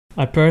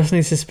I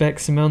personally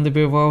suspect Simone de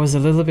Beauvoir was a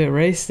little bit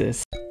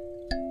racist.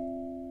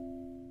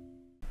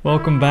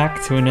 Welcome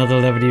back to another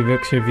Levity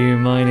Books review.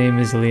 My name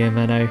is Liam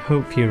and I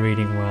hope you're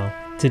reading well.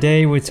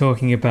 Today we're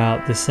talking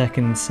about The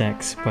Second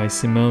Sex by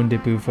Simone de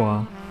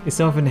Beauvoir. It's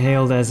often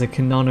hailed as a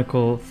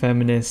canonical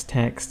feminist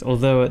text,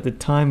 although at the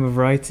time of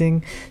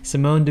writing,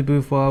 Simone de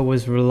Beauvoir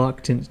was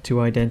reluctant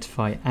to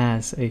identify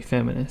as a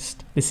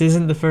feminist. This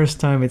isn't the first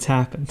time it's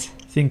happened.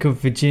 Think of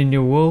Virginia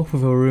Woolf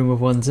with A Room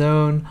of One's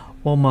Own,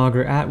 or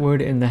Margaret Atwood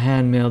in The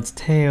Handmaid's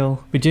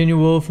Tale. Virginia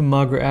Woolf and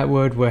Margaret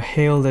Atwood were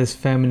hailed as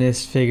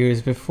feminist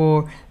figures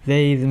before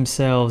they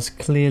themselves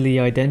clearly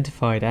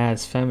identified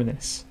as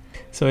feminists.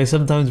 So I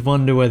sometimes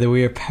wonder whether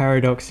we are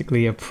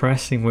paradoxically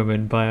oppressing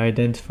women by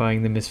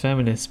identifying them as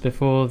feminists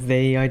before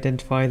they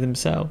identify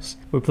themselves.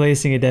 We're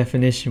placing a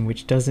definition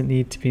which doesn't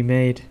need to be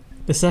made.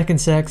 The Second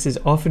Sex is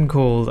often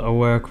called a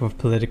work of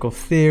political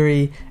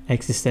theory,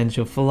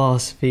 existential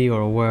philosophy,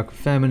 or a work of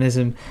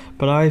feminism,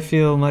 but I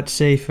feel much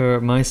safer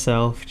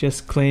myself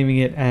just claiming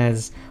it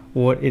as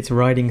what its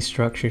writing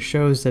structure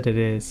shows that it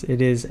is.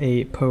 It is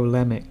a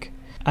polemic.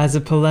 As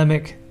a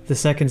polemic, The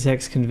Second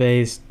Sex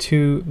conveys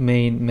two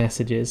main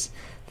messages.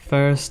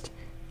 First,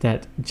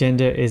 that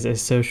gender is a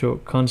social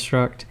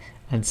construct,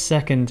 and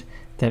second,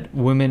 that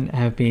women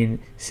have been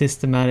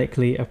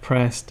systematically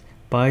oppressed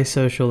by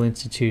social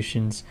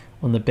institutions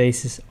on the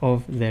basis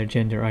of their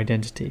gender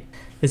identity.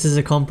 This is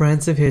a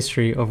comprehensive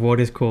history of what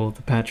is called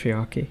the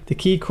patriarchy. The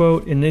key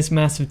quote in this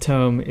massive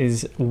tome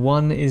is,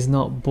 "One is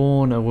not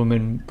born a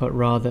woman, but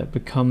rather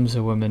becomes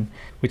a woman,"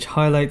 which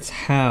highlights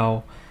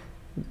how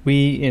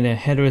we in a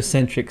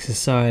heterocentric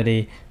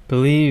society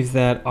believe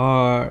that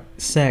our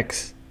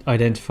sex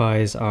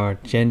identifies our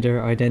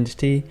gender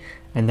identity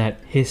and that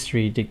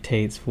history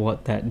dictates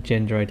what that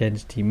gender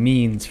identity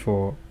means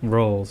for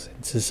roles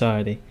in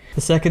society.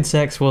 The Second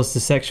Sex was to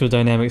sexual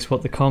dynamics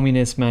what the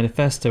Communist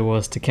Manifesto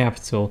was to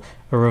capital,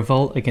 a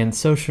revolt against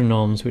social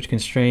norms which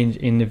constrained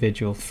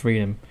individual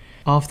freedom.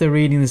 After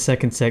reading The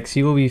Second Sex,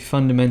 you will be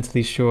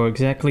fundamentally sure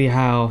exactly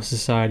how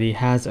society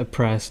has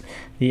oppressed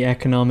the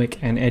economic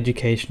and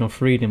educational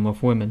freedom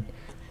of women.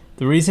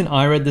 The reason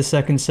I read The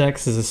Second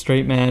Sex as a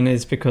straight man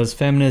is because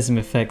feminism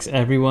affects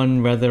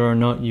everyone whether or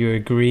not you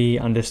agree,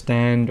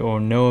 understand, or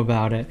know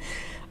about it.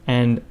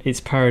 And it's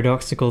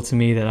paradoxical to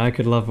me that I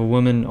could love a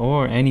woman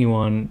or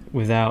anyone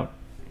without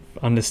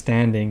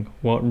understanding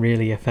what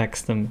really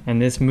affects them,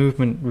 and this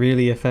movement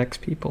really affects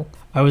people.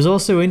 I was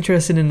also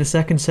interested in The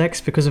Second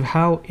Sex because of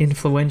how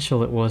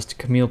influential it was to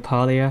Camille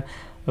Paglia,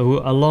 who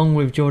along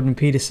with Jordan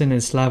Peterson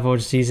and Slavoj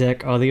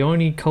Zizek are the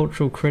only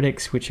cultural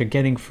critics which are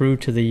getting through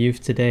to the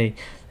youth today.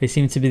 They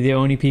seem to be the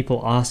only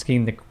people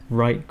asking the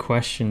right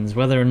questions.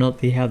 Whether or not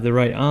they have the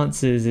right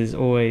answers is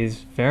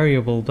always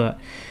variable, but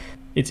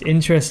it's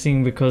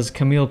interesting because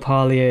Camille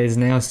Paglia is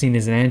now seen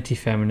as an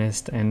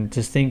anti-feminist, and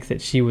to think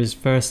that she was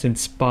first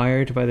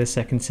inspired by The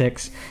Second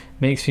Sex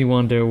makes me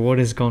wonder what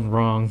has gone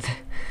wrong.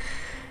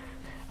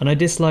 And I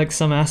dislike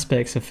some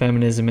aspects of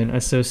feminism and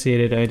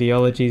associated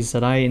ideologies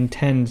that I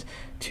intend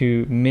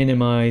to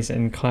minimize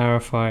and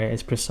clarify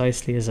as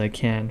precisely as I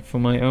can for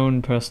my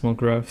own personal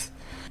growth.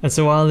 And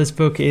so while this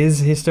book is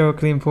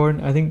historically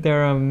important, I think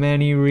there are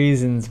many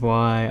reasons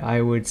why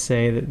I would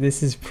say that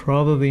this is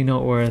probably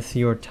not worth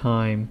your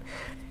time.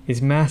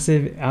 It's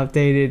massive,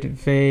 outdated,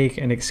 vague,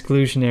 and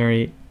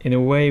exclusionary in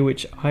a way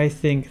which I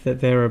think that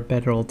there are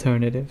better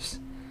alternatives.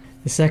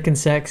 The Second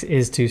Sex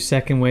is to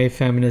second-wave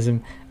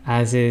feminism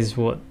as is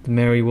what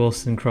Mary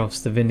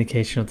Wollstonecraft's The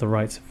Vindication of the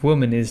Rights of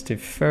Woman is to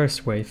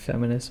first-wave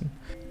feminism.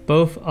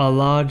 Both are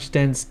large,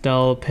 dense,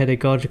 dull,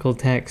 pedagogical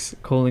texts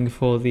calling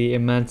for the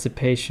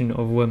emancipation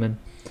of women.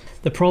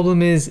 The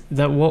problem is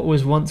that what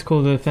was once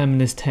called a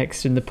feminist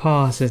text in the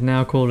past is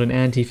now called an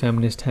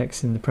anti-feminist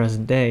text in the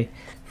present day.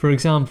 For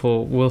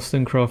example,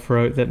 Wollstonecraft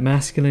wrote that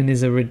masculine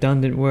is a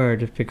redundant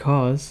word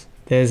because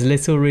there's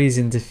little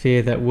reason to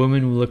fear that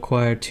women will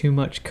acquire too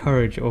much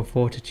courage or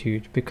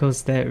fortitude,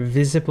 because their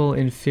visible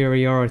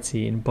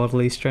inferiority in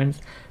bodily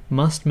strength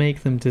must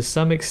make them to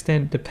some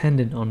extent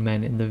dependent on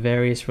men in the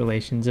various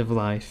relations of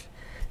life.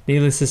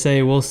 Needless to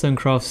say,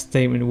 Wollstonecraft's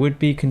statement would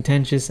be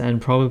contentious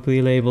and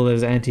probably labelled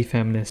as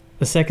anti-feminist.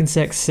 The Second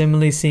Sex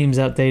similarly seems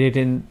outdated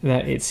in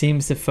that it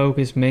seems to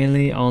focus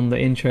mainly on the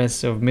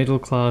interests of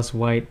middle-class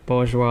white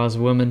bourgeois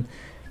women.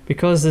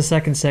 Because The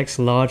Second Sex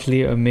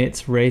largely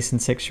omits race and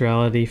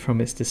sexuality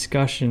from its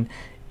discussion,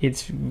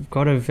 it's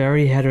got a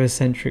very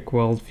heterocentric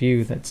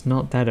worldview that's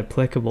not that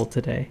applicable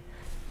today.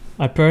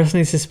 I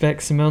personally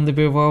suspect Simone de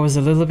Beauvoir was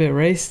a little bit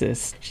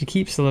racist. She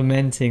keeps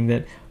lamenting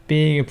that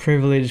being a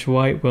privileged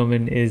white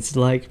woman is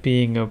like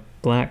being a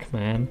black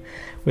man,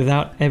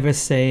 without ever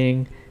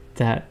saying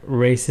that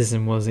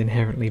racism was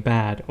inherently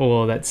bad,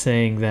 or that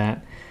saying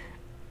that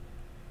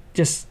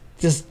it's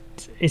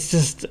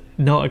just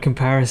not a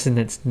comparison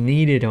that's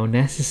needed or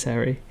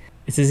necessary.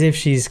 It's as if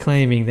she's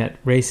claiming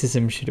that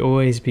racism should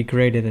always be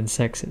greater than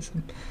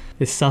sexism.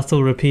 This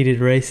subtle repeated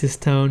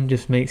racist tone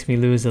just makes me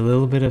lose a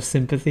little bit of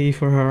sympathy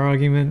for her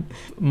argument.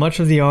 Much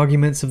of the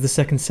arguments of the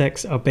second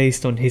sex are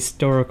based on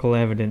historical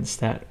evidence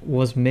that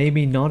was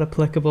maybe not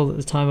applicable at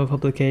the time of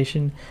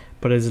publication,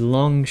 but has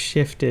long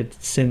shifted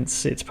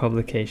since its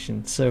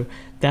publication. So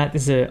that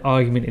is an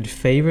argument in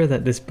favor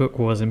that this book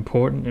was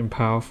important and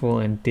powerful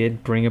and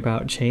did bring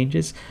about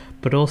changes,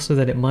 but also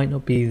that it might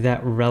not be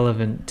that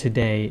relevant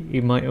today.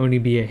 It might only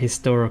be a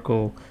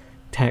historical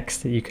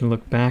text that you can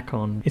look back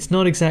on. It's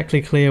not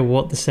exactly clear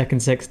what the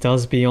second sex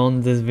does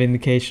beyond the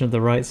vindication of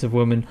the rights of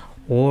women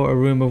or A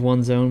Room of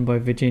One's Own by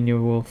Virginia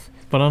Woolf.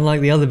 But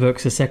unlike the other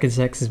books, the second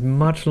sex is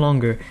much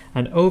longer,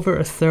 and over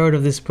a third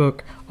of this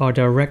book are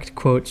direct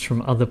quotes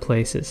from other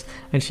places,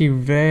 and she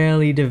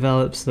rarely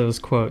develops those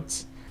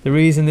quotes. The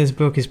reason this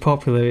book is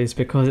popular is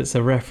because it's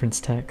a reference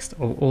text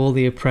of all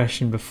the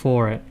oppression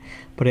before it,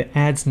 but it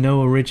adds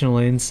no original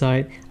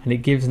insight and it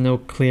gives no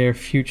clear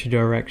future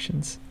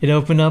directions. It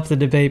opened up the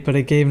debate, but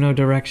it gave no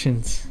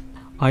directions.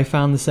 I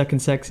found the second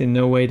sex in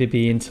no way to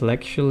be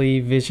intellectually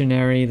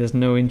visionary. There's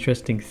no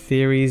interesting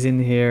theories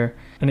in here,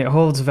 and it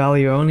holds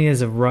value only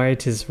as a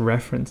riotous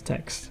reference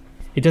text.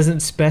 It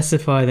doesn't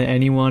specify that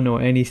anyone or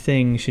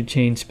anything should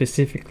change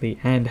specifically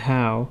and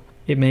how.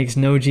 It makes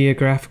no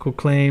geographical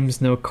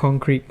claims, no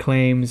concrete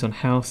claims on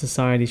how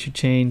society should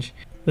change.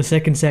 The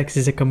second sex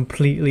is a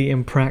completely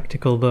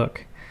impractical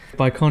book.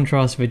 By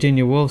contrast,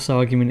 Virginia Woolf's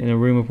argument in A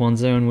Room of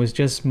One's Own was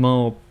just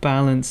more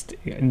balanced,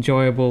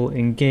 enjoyable,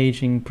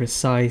 engaging,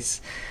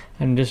 precise,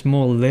 and just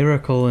more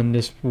lyrical and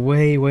just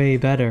way, way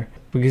better.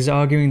 Because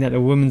arguing that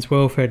a woman's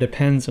welfare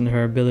depends on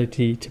her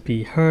ability to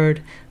be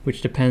heard,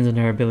 which depends on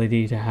her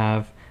ability to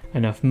have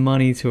enough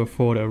money to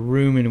afford a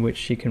room in which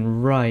she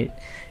can write,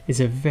 is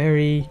a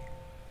very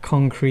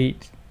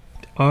concrete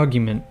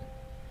argument.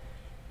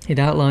 It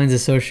outlines a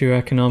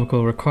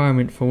socio-economical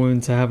requirement for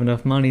women to have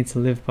enough money to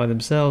live by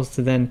themselves,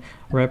 to then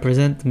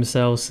represent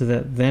themselves, so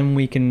that then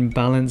we can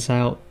balance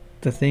out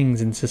the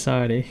things in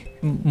society.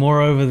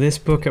 Moreover, this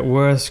book at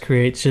worst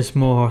creates just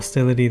more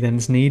hostility than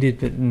is needed,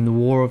 but in the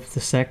war of the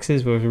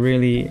sexes was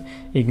really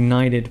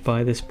ignited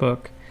by this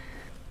book.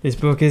 This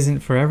book isn't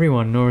for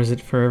everyone, nor is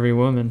it for every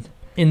woman.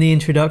 In the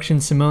introduction,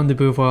 Simone de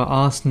Beauvoir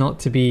asked not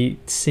to be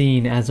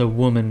seen as a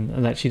woman,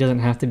 and that she doesn't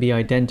have to be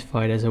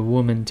identified as a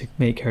woman to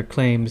make her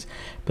claims,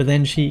 but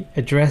then she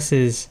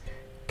addresses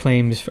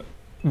claims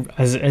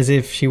as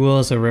if she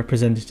was a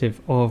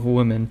representative of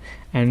women,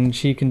 and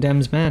she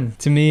condemns men.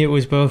 To me, it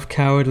was both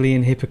cowardly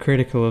and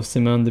hypocritical of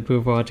Simone de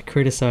Beauvoir to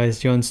criticize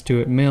John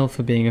Stuart Mill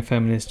for being a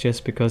feminist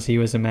just because he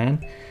was a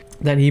man,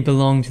 that he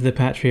belonged to the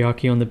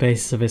patriarchy on the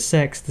basis of his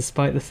sex,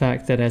 despite the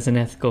fact that as an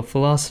ethical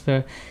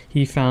philosopher,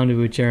 he founded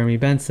with Jeremy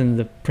Bentham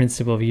the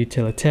principle of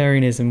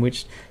utilitarianism,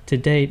 which to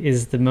date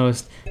is the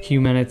most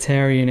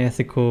humanitarian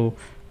ethical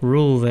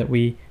rule that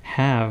we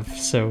have,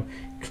 so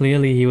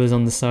clearly he was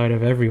on the side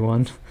of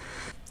everyone.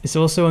 It's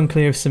also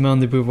unclear if Simone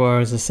de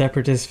Beauvoir is a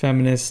separatist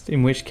feminist,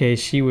 in which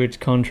case she would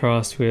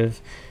contrast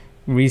with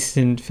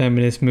recent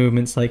feminist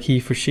movements like he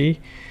for she.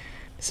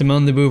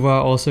 Simone de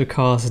Beauvoir also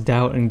casts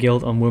doubt and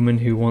guilt on women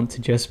who want to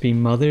just be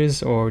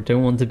mothers or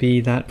don't want to be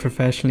that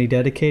professionally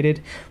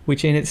dedicated,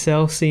 which in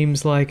itself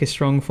seems like a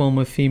strong form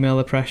of female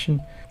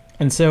oppression.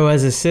 And so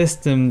as a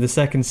system, the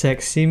second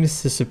sex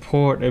seems to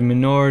support a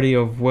minority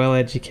of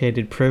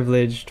well-educated,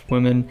 privileged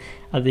women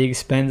at the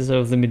expense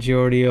of the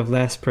majority of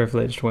less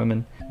privileged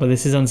women. But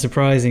this is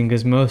unsurprising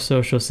because most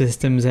social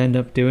systems end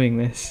up doing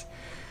this.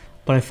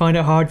 But I find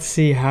it hard to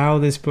see how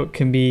this book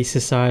can be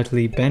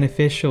societally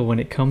beneficial when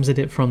it comes at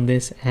it from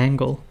this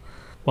angle.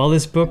 While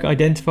this book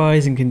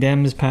identifies and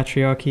condemns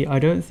patriarchy, I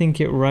don't think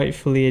it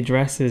rightfully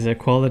addresses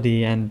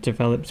equality and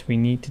develops we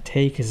need to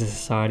take as a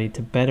society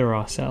to better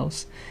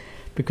ourselves,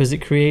 because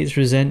it creates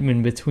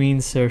resentment between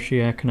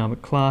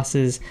socioeconomic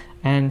classes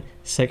and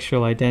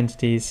sexual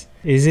identities.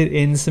 Is it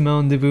in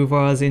Simone de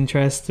Beauvoir's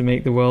interest to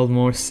make the world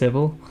more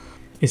civil?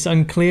 It's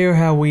unclear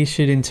how we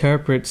should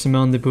interpret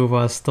Simone de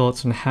Beauvoir's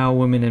thoughts on how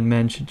women and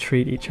men should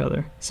treat each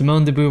other.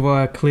 Simone de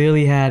Beauvoir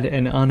clearly had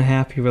an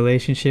unhappy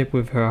relationship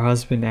with her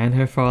husband and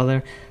her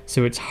father,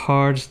 so it's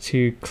hard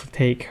to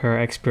take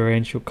her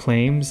experiential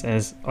claims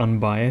as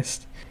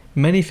unbiased.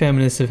 Many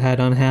feminists have had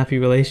unhappy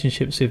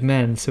relationships with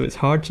men, so it's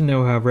hard to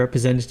know how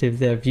representative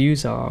their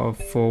views are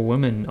for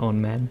women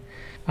on men.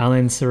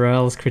 Alain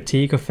Soral's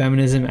critique of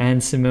feminism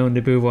and Simone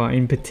de Beauvoir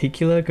in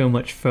particular go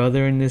much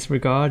further in this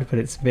regard, but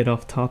it's a bit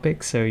off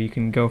topic, so you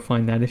can go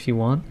find that if you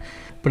want.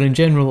 But in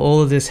general, all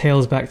of this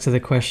hails back to the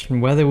question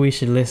whether we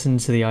should listen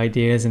to the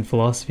ideas and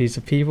philosophies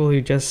of people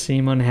who just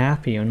seem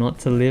unhappy or not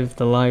to live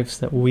the lives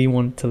that we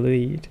want to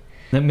lead.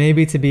 That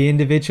maybe to be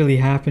individually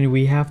happy,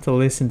 we have to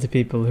listen to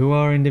people who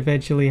are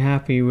individually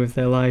happy with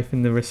their life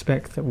in the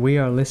respect that we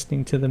are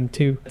listening to them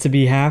too. To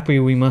be happy,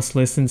 we must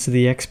listen to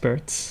the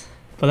experts.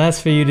 But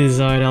that's for you to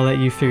decide. I'll let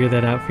you figure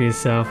that out for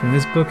yourself. And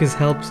this book has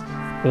helped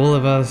all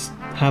of us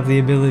have the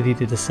ability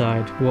to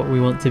decide what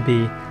we want to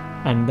be.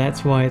 And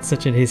that's why it's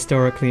such a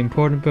historically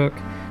important book.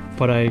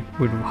 But I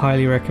would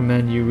highly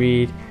recommend you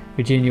read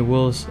Virginia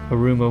Woolf's A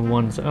Room of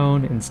One's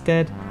Own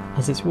instead,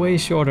 as it's way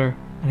shorter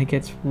and it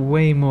gets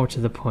way more to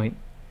the point.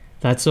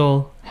 That's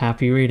all.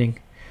 Happy reading.